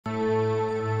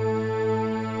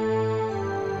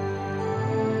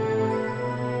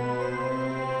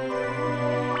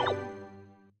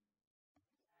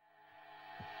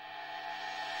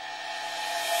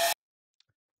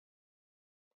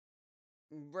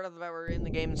right off the bat, we're in the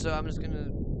game, so I'm just gonna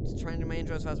try and do my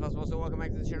intro as fast as possible. So welcome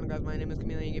back to the channel, guys. My name is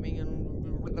Chameleon Gaming, and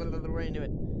we're into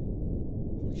it.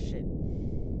 Holy shit.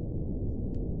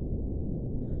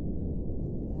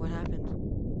 What happened?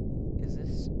 Is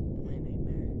this my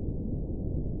nightmare?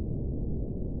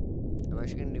 I'm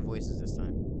actually gonna do voices this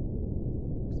time.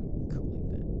 Because I'm cool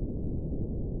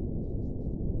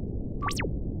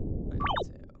like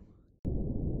that.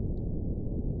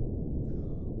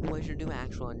 Oh, I should do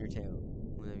actual Undertale.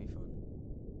 Would that be fun?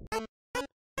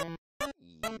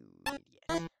 You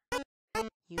idiot.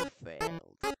 You failed.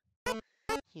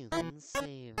 You couldn't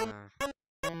save her.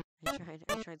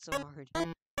 I tried so hard.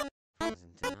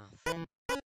 Wasn't enough.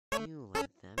 You let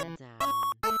them down.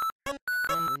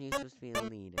 Weren't you supposed to be a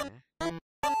leader?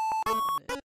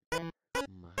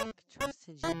 Mark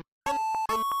trusted you.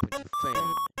 But you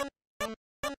failed.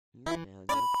 You failed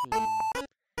your team.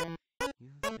 You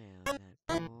failed that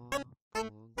poor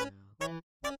girl.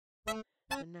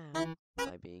 And now,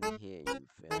 by being here, you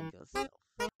failed yourself.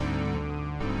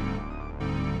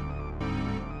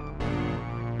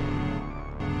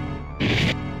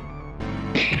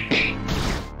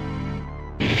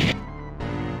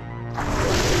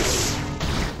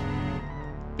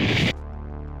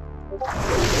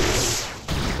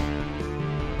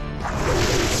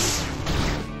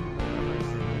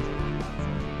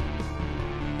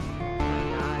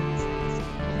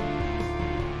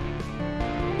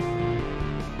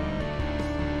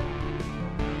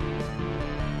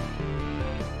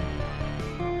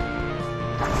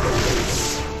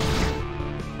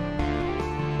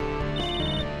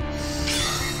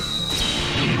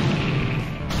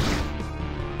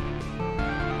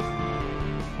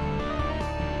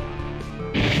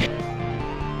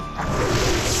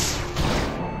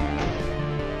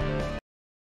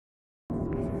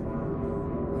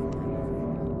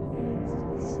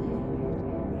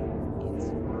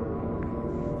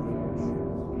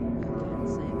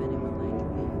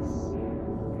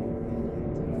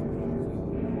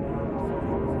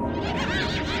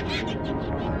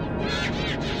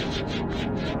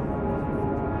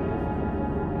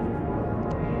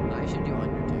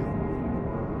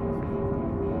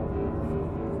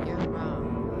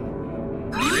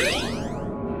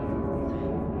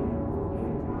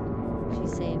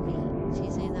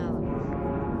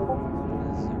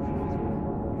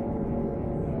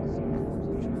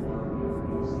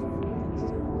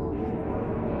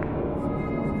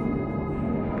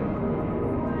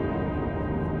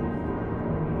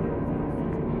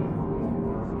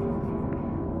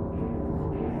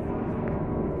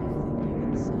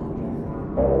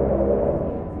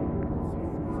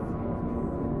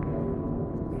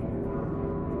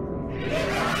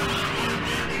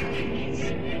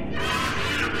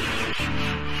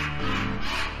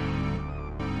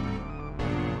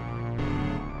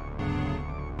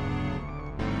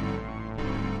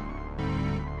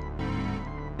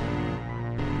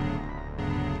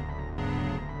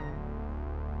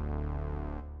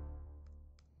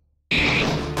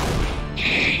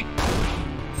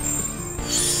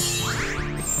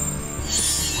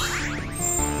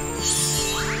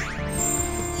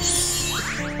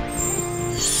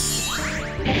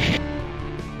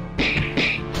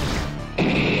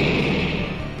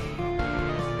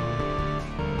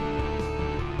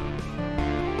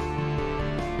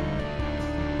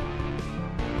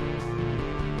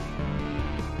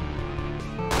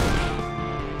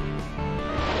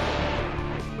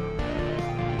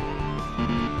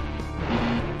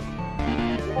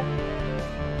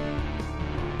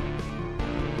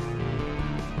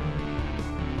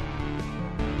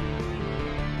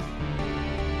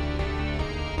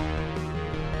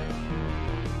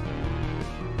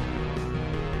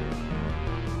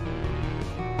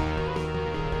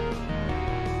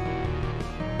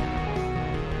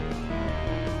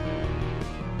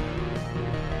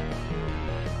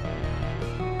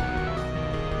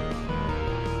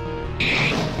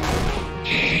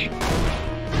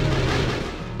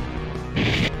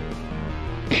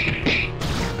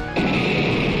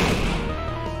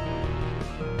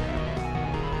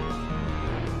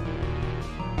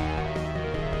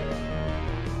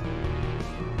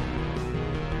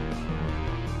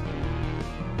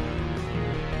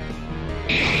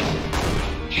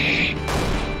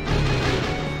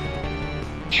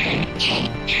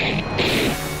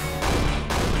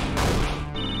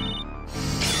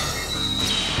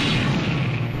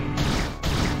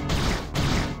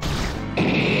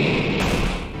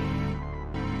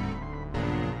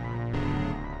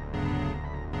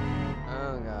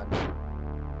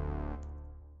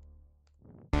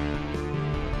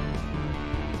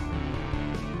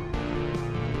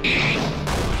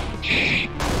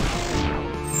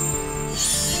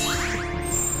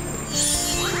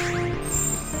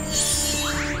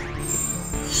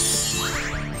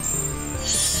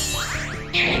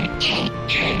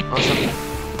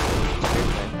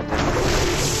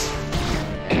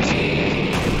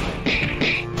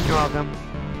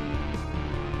 welcome.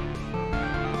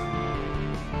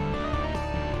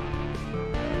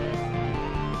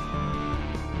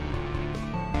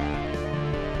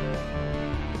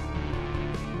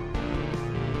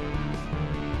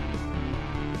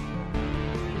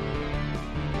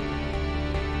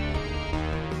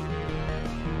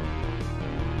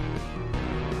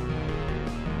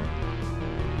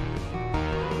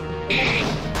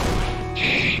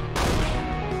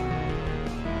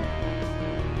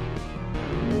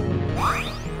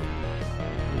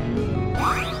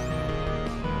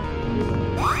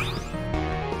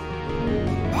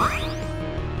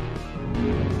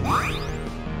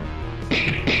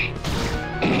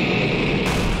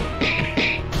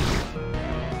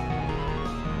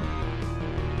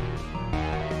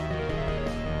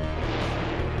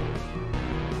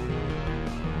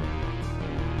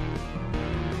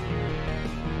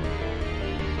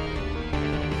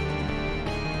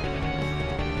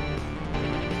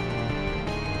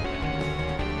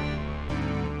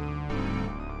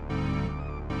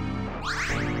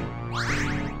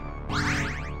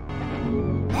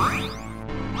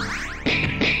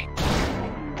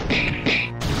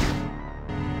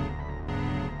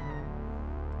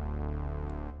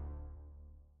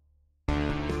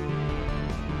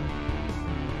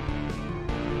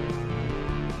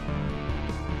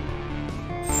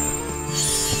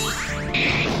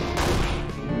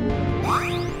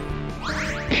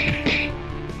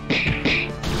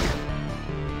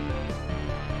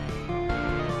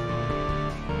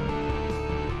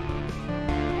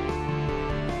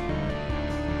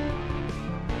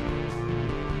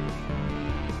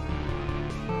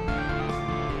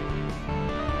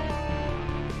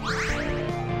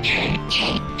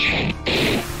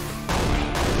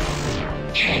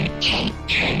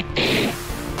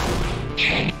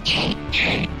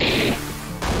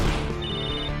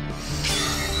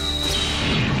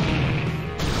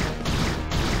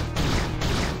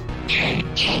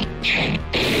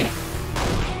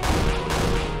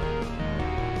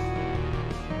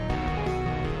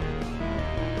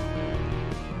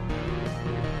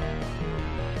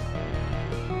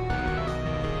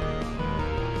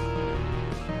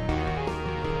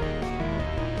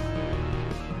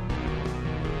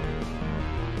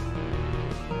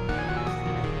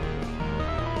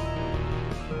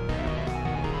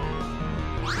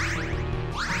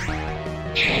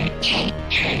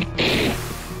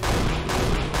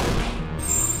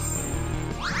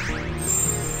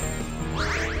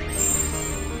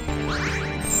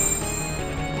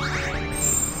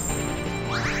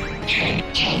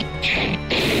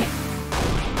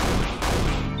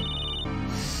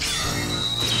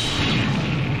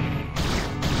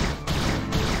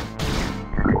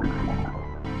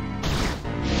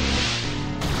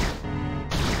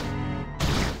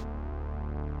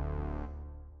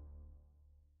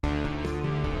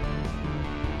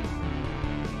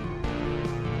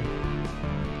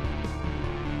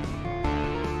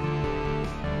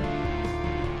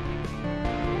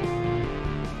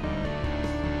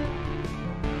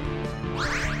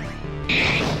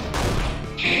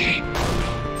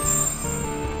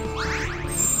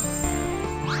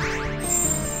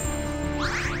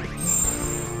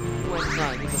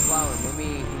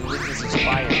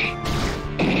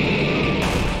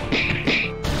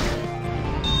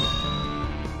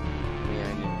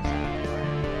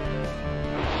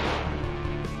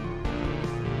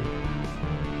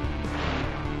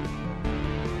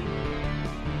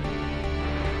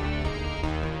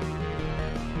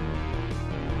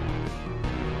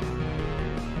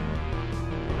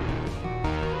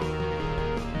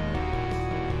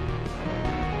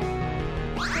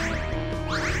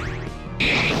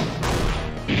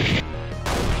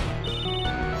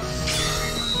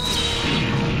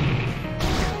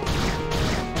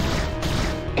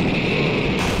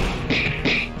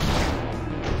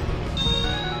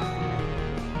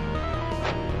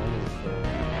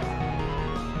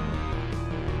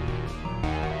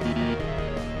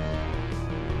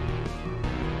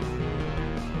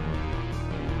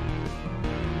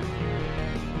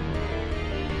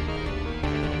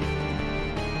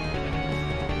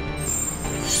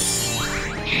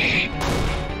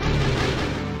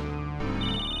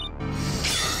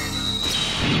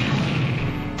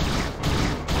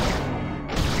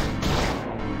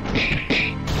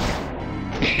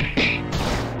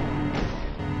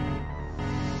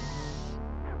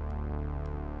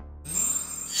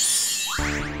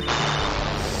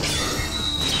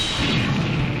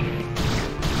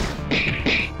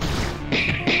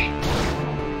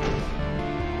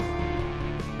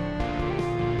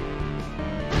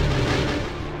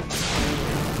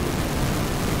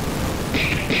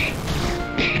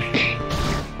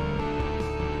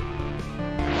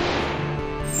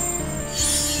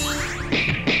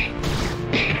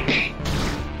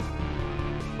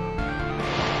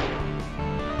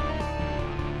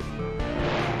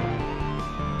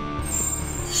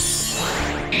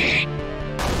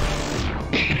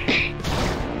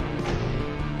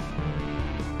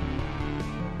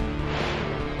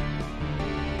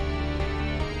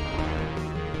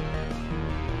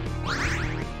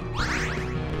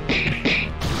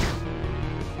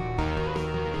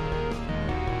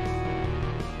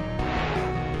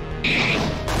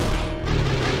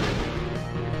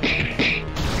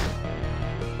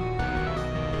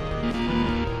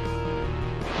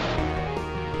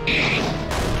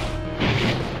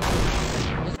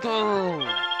 Let's go!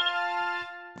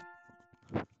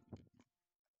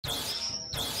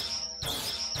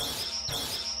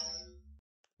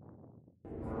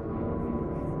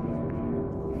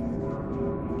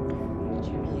 Did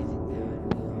you really think that would be all?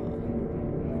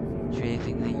 Did you really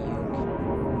think that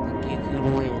you could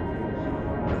win?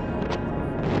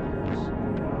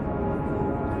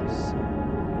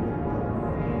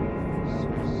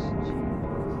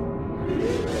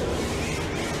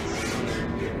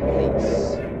 Please.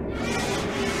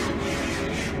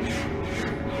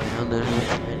 Now that I'm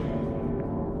ready.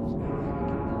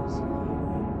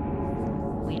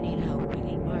 We need help. We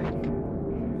need Mark.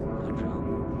 Control.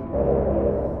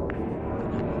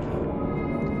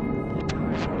 My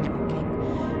powers are blinking.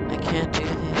 I can't do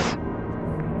this.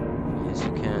 Yes,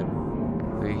 you can.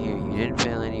 We're here. You didn't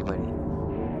fail anybody.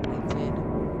 I did.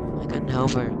 I couldn't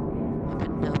help her. I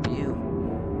couldn't help you.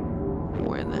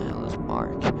 Where the hell is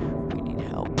Mark? We need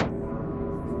help.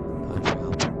 God for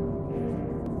help.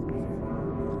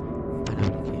 I know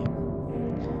the game.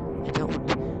 I don't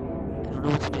know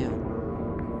what to do.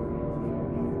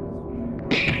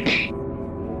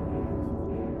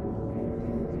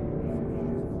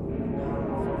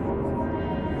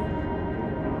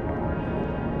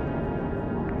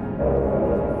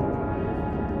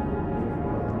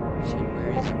 Shit,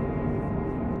 where is he?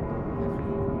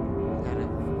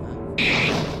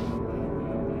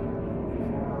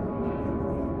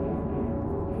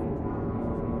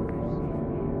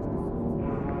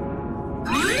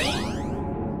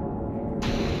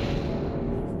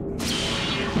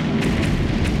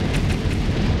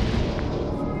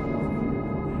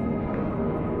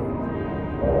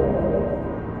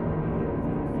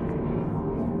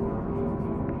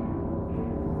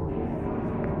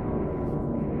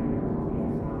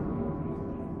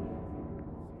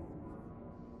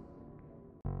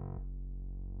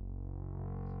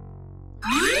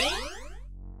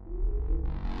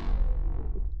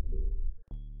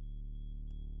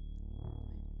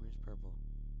 Where's purple?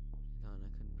 She's gone. I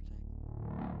couldn't protect.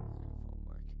 Your fault,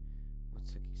 Mark. What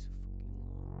took you so fucking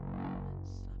long? Man,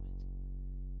 stop it.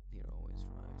 You're always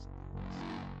rise on the list.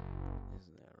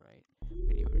 Isn't that right?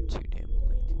 But you were too damn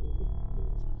late. It's not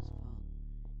his fault.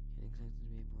 He didn't expect to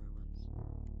be for once.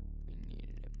 We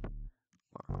needed him.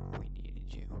 Mark, we needed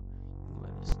you. You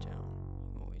let us down.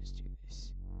 You always do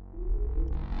this.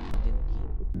 Didn't he?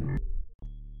 It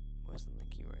wasn't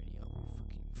like you were any help, you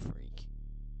fucking freak.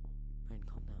 Fine,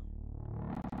 calm down.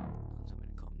 Don't tell me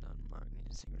to calm down. Mark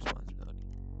needs to take responsibility.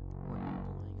 What,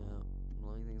 you're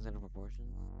blowing things out of proportion?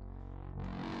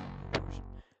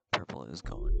 Purple is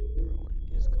gone. Everyone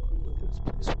is gone. Look at this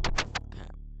place. What the fuck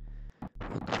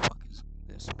happened? What the fuck is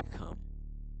this become?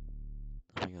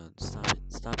 Oh my god, stop it.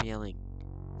 Stop yelling.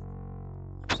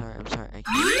 I'm sorry, I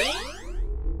can't.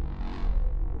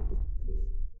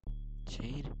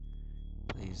 Jade?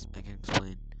 Please, I can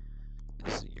explain.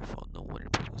 This isn't your fault. No wonder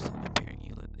people stop comparing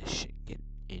you. Let this shit get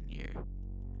in here.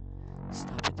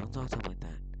 Stop it. Don't talk to him like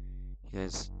that. You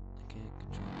guys, I can't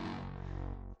control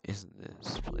you. Isn't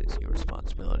this place your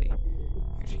responsibility?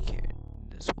 If you cared,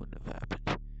 this wouldn't have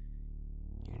happened.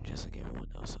 You're just like everyone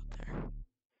else out there.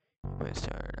 You might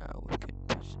start out with good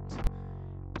intentions,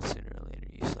 but sooner or later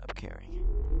you stop caring.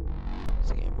 It's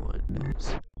like everyone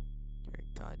does. You're a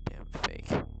goddamn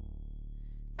fake.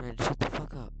 Man, shut the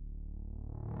fuck up.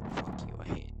 Fuck you, I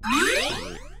hate it.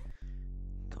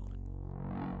 Going.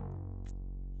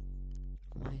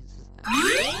 Why is that?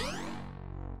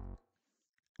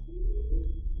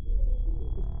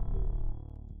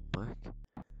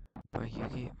 Mark, you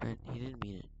okay? Red, he didn't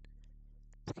mean it.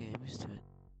 It's okay, I'm used to it.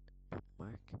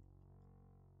 Mark?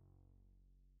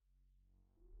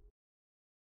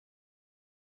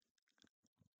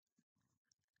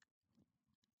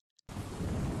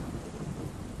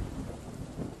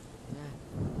 Yeah.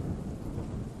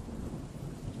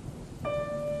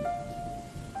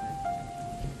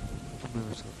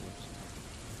 Remember something.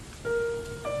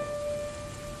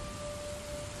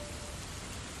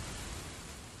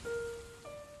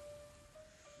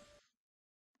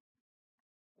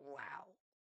 Wow.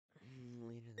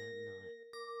 Later that night.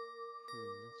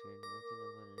 That's weird. Mark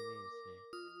didn't upload any videos today.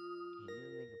 He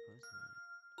didn't make a post about it.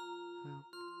 Well,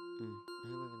 I hope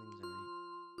everything's alright.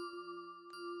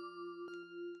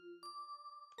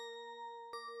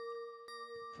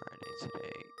 Friday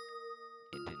today.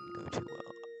 It didn't go too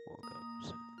well. Woke up,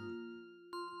 so.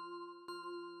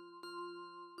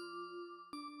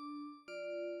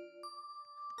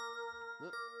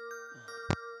 Whoop.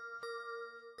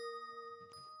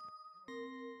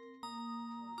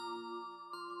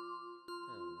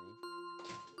 Alright.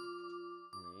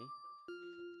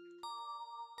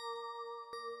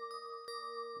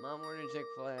 Mom ordered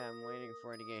Chick-fil-A. I'm waiting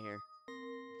for it to get here.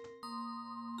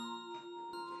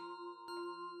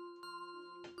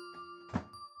 I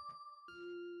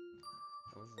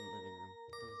was in the living room.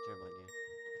 That was a terrible idea.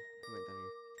 Come on, down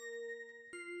here.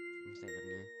 I'm staying down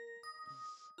here.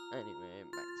 Anyway,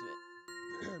 back to it.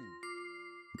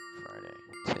 Friday.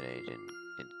 Today it didn't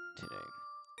go too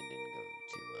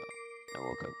well. I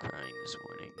woke up crying this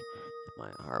morning, and my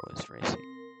heart was racing.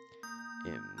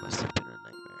 It must have been a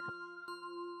nightmare,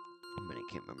 but I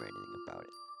can't remember anything about it.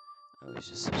 I was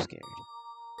just so scared.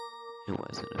 It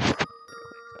wasn't a fun way to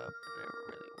wake up, and I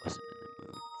really wasn't in the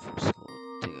mood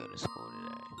to go to school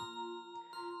today.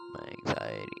 My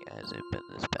anxiety hasn't been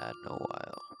this bad in a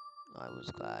while. I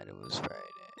was glad it was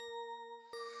Friday,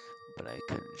 but I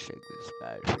couldn't shake this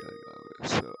bad feeling I was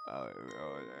so out of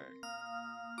order.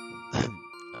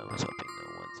 I was hoping that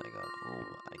once I got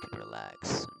home, I could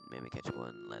relax and maybe catch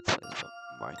one Let's Plays, but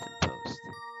Mark didn't post.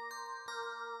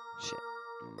 Shit,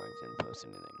 Mark didn't post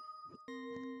anything,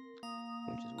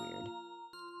 which is weird.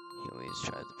 He always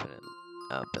tries to put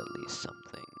up at least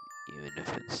something, even if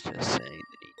it's just saying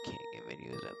that he can't get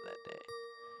videos up that day.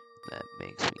 That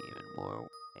makes me even more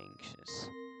anxious.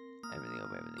 I really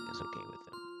hope everything is okay with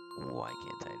him. Why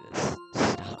can't I just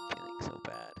stop feeling so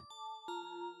bad?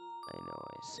 I know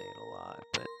I say it a lot,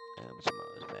 but I hope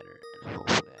tomorrow's better, and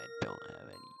hopefully I don't have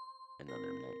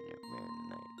another nightmare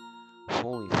tonight.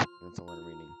 Holy f***, that's a lot of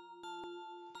reading.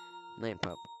 Night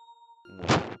pup.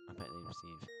 Woof. I bet name's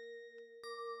Steve.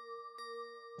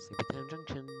 Sleepy Time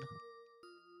Junction.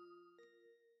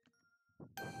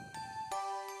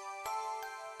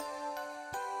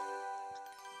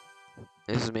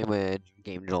 This is made by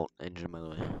Game Jolt engine, by the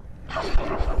way. I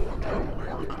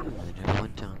never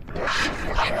went down.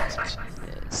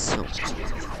 It's so much.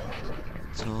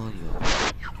 It's all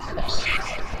yours.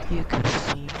 You could have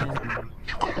seen better.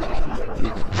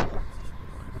 You could have.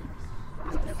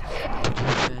 But you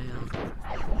failed.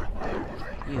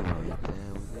 You weren't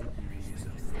there with me.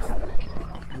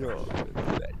 You're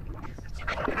pathetic.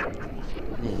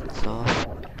 It's all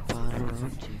fun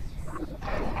around you. I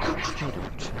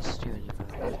don't trust you anymore.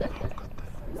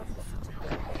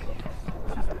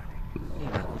 You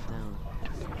let me down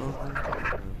over and over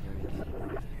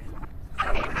again.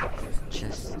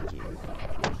 Just you.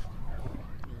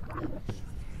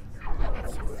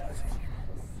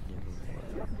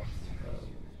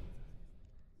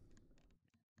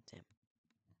 Damn.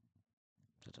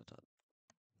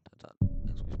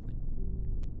 Excuse me.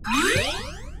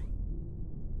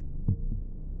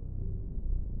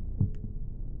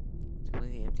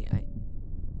 Completely empty. Oh. Hey.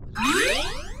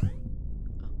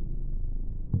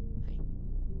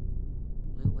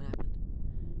 Blue, what happened?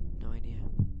 No idea. I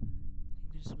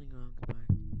think there's something wrong with Mark.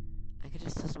 I could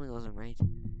just tell something wasn't right,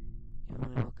 even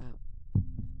when I woke up.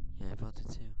 Yeah, I felt it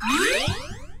too.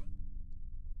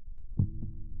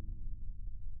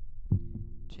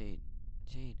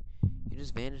 Jade, you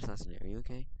just vanished last night. Are you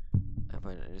okay? I'm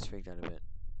fine. I just freaked out a bit.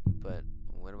 But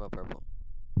what about Purple?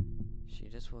 She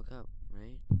just woke up,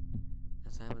 right?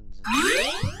 That's happens.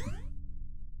 Right.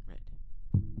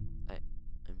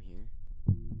 I'm here.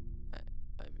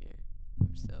 I'm here.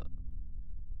 I'm still.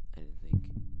 I didn't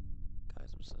think.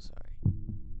 Guys, I'm so sorry.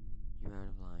 You're out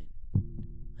of line.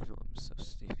 I know I'm so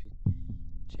stupid.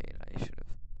 Jade, I should've.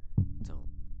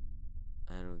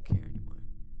 I don't care anymore.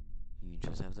 You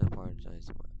just have to apologize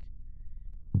to Mark.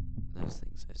 Those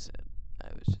things I said, I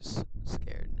was just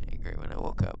scared and angry when I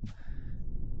woke up.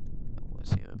 I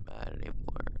wasn't even mad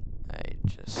anymore.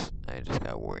 I just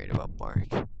got worried about Mark.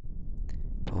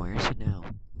 But where is he now?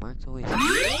 Mark's always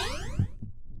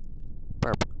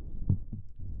Burp.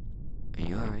 Are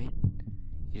you alright?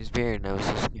 You disappeared and I was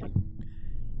so scared.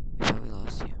 I thought we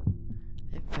lost you.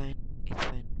 I'm fine. It's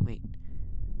fine. Wait.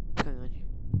 What's going on here?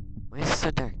 Why is it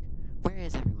so dark? Where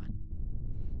is everyone?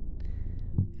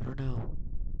 I don't know.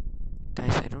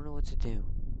 Guys, I don't know what to do.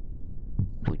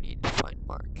 We need to find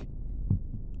Mark.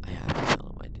 I have to tell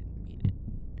him I didn't mean it.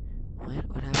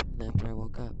 What happened after I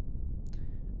woke up?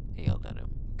 I yelled at him.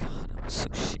 God, I was so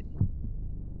shit.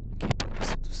 I can't believe I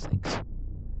said those things.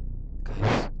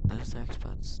 Guys, those dark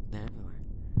spots, they're everywhere.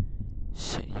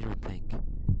 Shit, you don't think.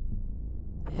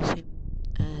 The same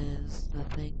as the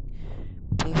thing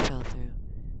Blue fell through.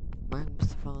 Mark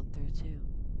must have fallen through too.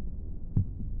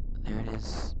 There it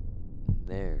is.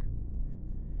 There.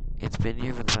 It's been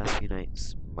here for the past few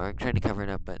nights. Mark tried to cover it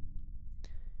up, but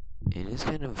it is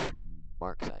kind of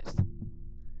Mark-sized.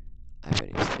 I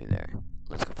bet he's through there.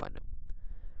 Let's go find him.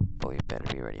 But we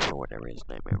better be ready for whatever his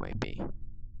nightmare might be.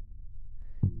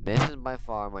 This is by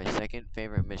far my second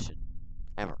favorite mission.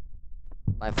 Ever.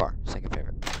 By far, second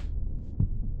favorite.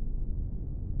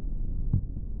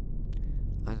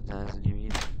 I was Smiles in here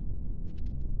either.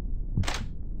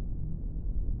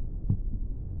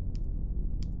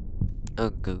 Oh,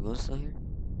 Google's still here?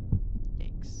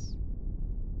 Yikes.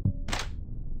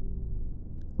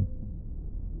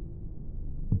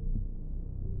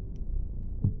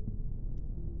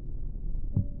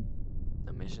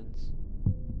 Emissions?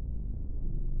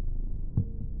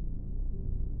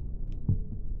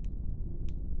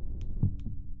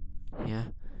 Yeah.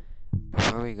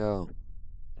 Before we go,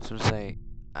 I just want to say,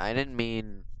 I didn't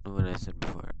mean what I said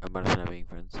before about us not being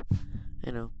friends.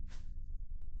 I know.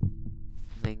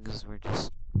 Things were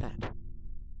just bad.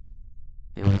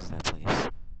 It was that place.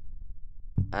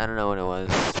 I don't know what it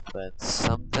was, but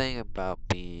something about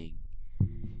being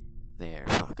there.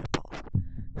 Fuck, I paused.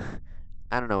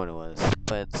 I don't know what it was,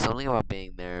 but something about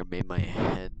being there made my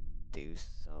head do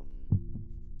some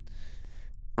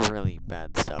really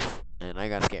bad stuff, and I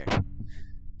got scared.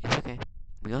 It's okay.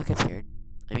 We all get scared.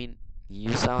 I mean,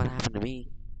 you saw what happened to me.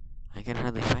 I could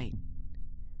hardly fight.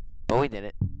 But we did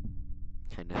it.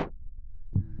 Kinda.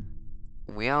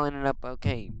 We all ended up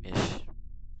okay-ish.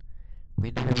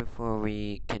 We did it before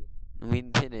we can. We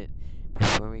did it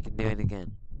before we can do it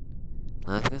again.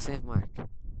 Now let's go save Mark.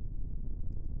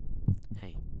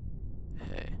 Hey.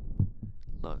 Hey.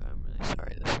 Look, I'm really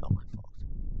sorry. This is all my fault.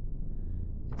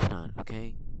 It's not,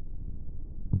 okay?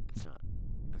 It's not,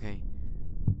 okay?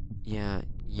 Yeah,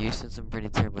 you said some pretty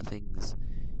terrible things,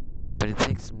 but it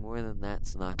takes more than that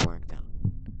to knock Mark down.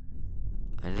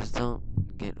 I just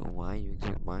don't get why you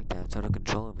expect Mark to have total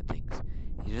control over things.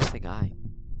 He's just a guy.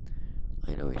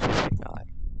 I know he's just a guy,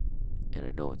 and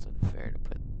I know it's unfair to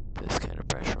put this kind of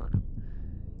pressure on him.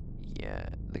 Yeah,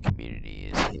 the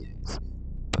community is his,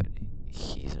 but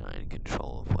he's not in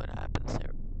control of what happens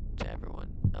to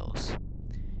everyone else.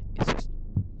 It's just,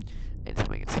 I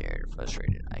just get scared and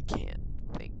frustrated. I can't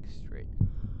think straight.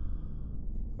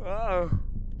 Oh.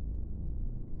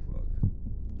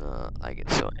 I get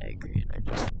so angry and I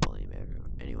just blame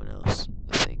anyone else.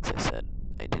 The things I said,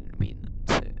 I didn't mean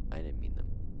to. I didn't mean them.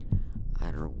 I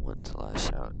don't want to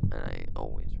lash out, and I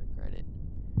always regret it.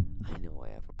 I know I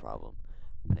have a problem,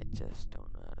 but I just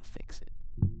don't know how to fix it.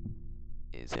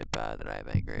 Is it bad that I have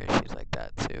anger issues like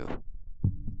that too?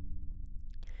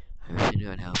 I wish I knew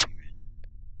how to help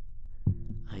you.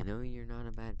 I know you're not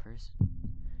a bad person.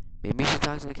 Maybe you should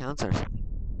talk to a counselor or something.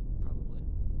 Probably.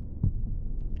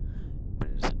 But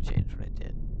it doesn't change what I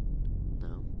did.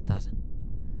 No, it doesn't.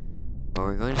 But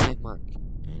we're going to save Mark,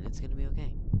 and it's gonna be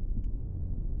okay.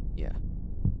 Yeah,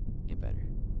 it better.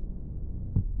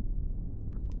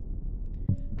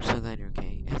 I'm so glad you're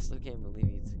okay. I still can't believe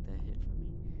you took that hit from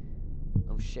me.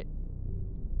 Oh shit.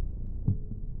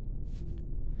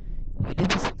 You did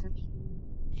this for me?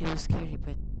 It was scary,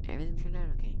 but everything turned out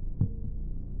okay.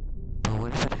 But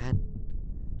what if it hadn't?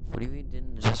 What if you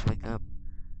didn't just wake up?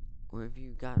 Or if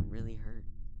you got really hurt?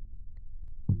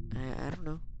 I don't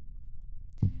know.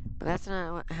 But that's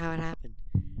not how it happened.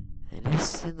 And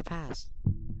it's in the past.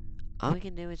 All we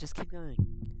can do is just keep going.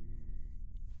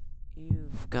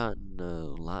 You've gotten a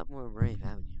lot more brave,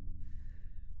 haven't you?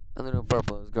 A little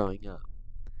purple is growing up.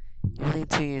 You're only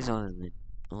 2 years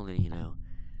older, you know.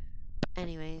 But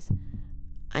anyways,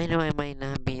 I know I might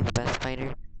not be the best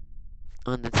fighter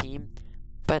on the team,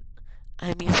 but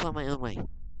I'm useful in my own way.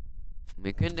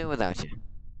 We couldn't do it without you.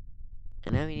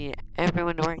 And now we need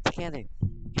everyone to work together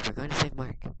if we're going to save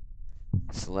Mark.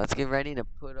 So let's get ready to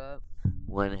put up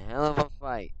one hell of a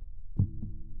fight.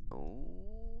 Oh,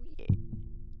 yeah.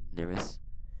 Nervous?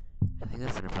 I think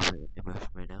that's an appropriate emotion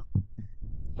right now.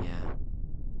 Yeah.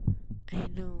 I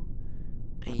know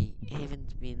I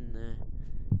haven't been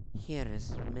here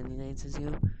as many nights as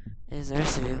the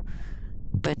rest of you,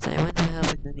 but I want to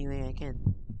help in any way I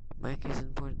can. Mark is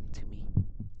important to me.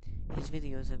 His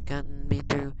videos have gotten me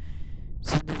through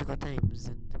some difficult times,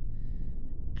 and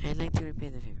I'd like to repay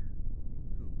the favor.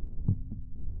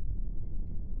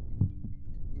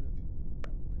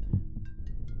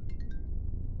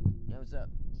 Yeah, what's up?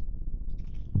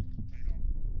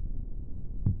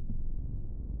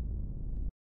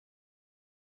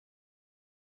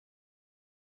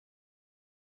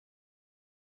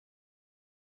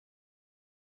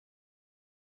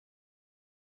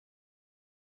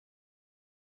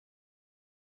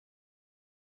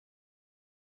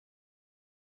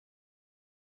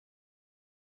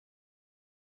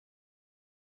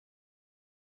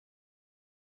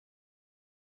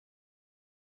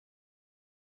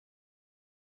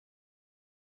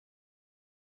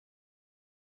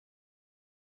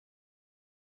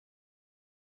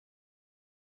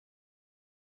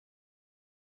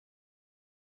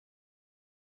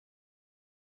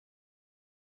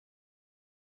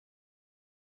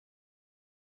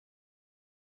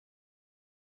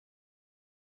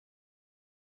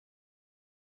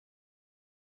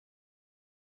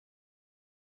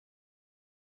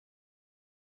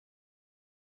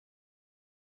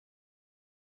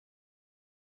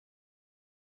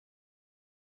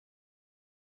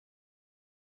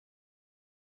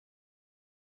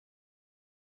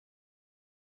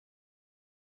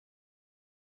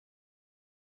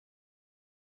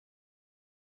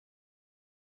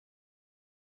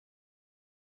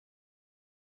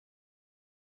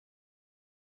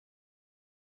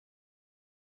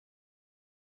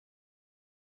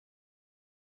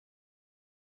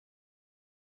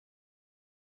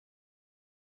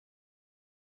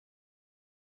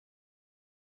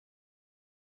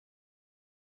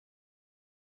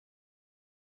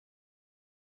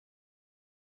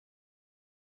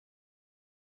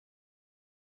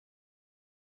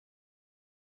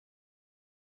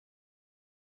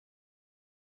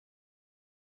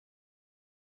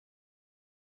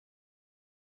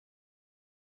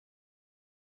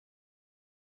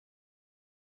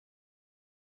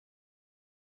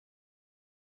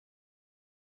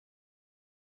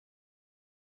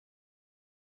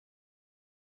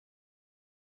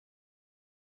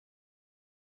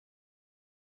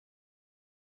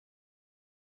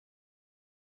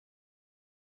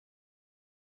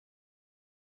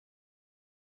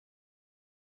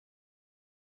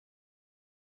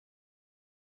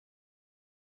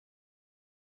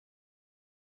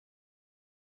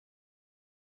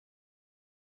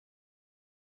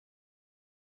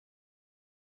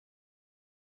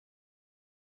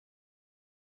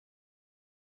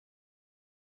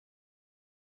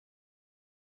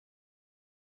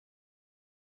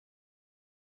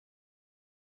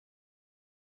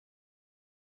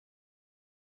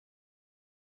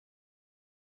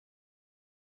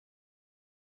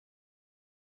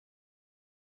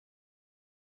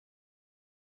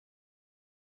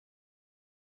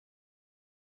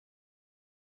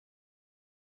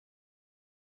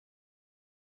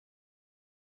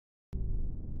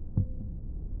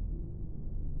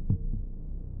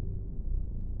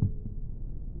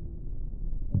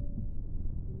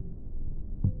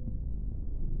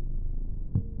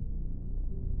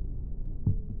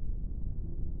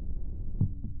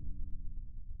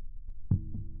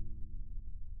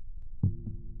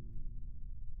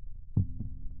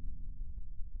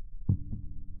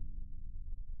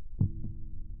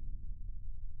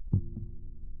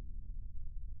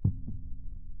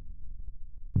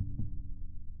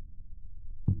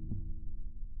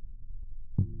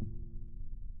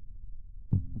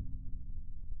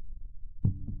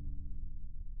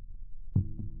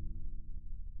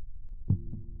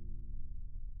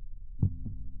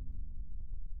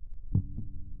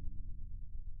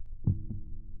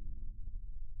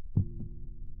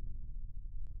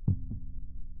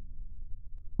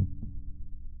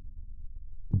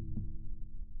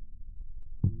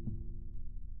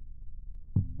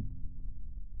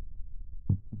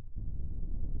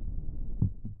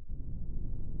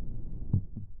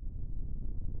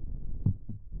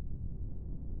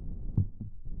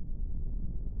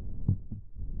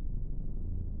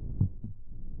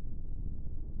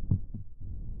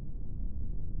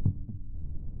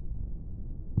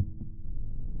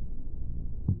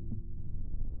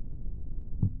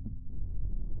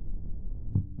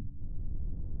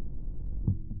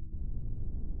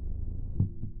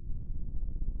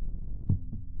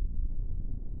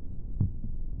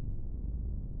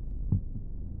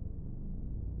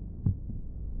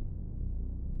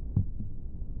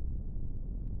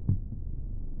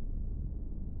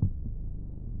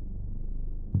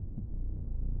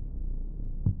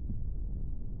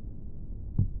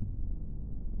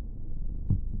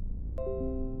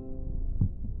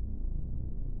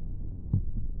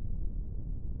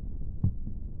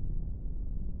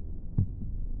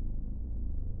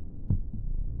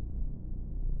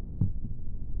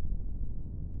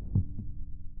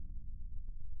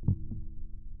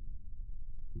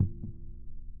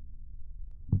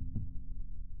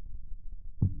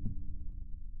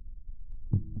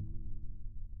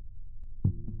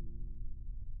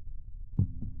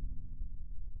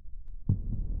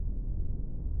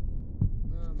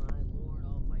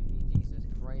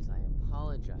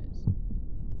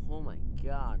 Oh my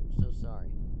god, I'm so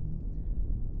sorry.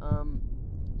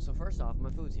 So first off, my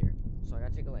food's here. So I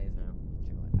got Chick-fil-A's now.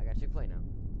 I got Chick-fil-A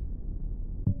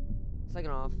now.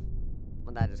 Second off,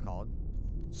 my dad just called.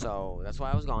 So that's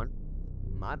why I was gone.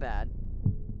 My bad.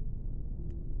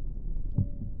 I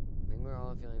think we're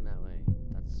all feeling that way.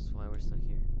 That's why we're still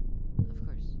here. Of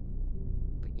course.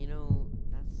 But you know,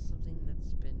 that's something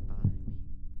that's been bothering me.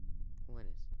 What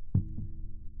is?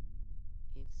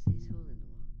 It's this hole in the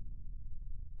wall.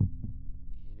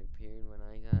 It appeared when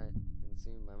I got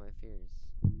consumed by my fears.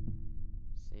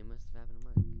 Same must have happened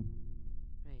to Mark.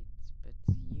 Right, but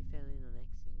you fell in on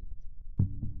accident.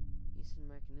 You said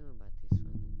Mark knew about this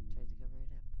one and tried to cover it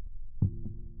up.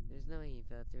 There's no way he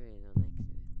fell through it on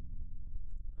accident.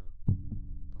 Oh,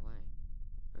 but why?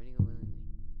 Why would he go willingly?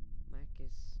 Mark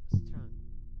is strong.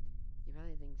 He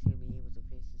probably thinks he'll be able to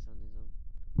face this on his own.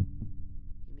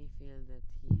 He may feel that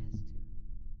he has to.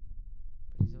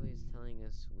 But he's always telling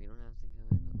us we don't have to go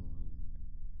it alone.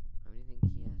 Why would you think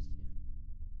he has to?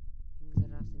 Things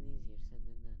are often easier said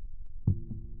than done.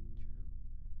 True.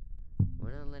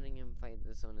 We're not letting him fight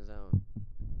this on his own.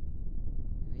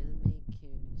 We'll make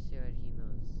sure he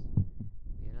knows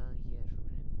we're all here for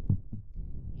him.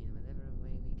 In whatever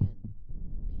way we can.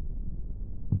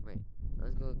 Me? Wait,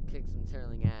 let's go kick some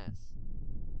turtling ass.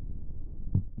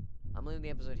 I'm leaving the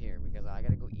episode here because I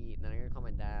gotta go eat, and then I gotta call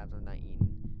my dad if I'm not eating.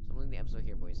 So I'm leaving the episode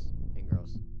here, boys and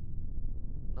girls.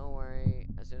 Don't worry,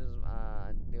 as soon as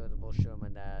I deal with the bullshit with my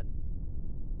dad,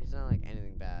 it's not like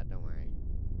anything bad, don't worry.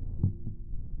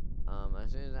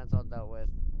 As soon as that's all dealt with,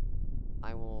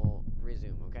 I will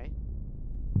resume, okay?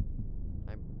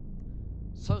 I'm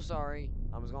so sorry.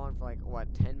 I was gone for like,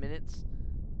 what, 10 minutes?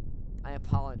 I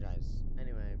apologize.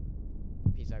 Anyway,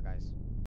 peace out, guys.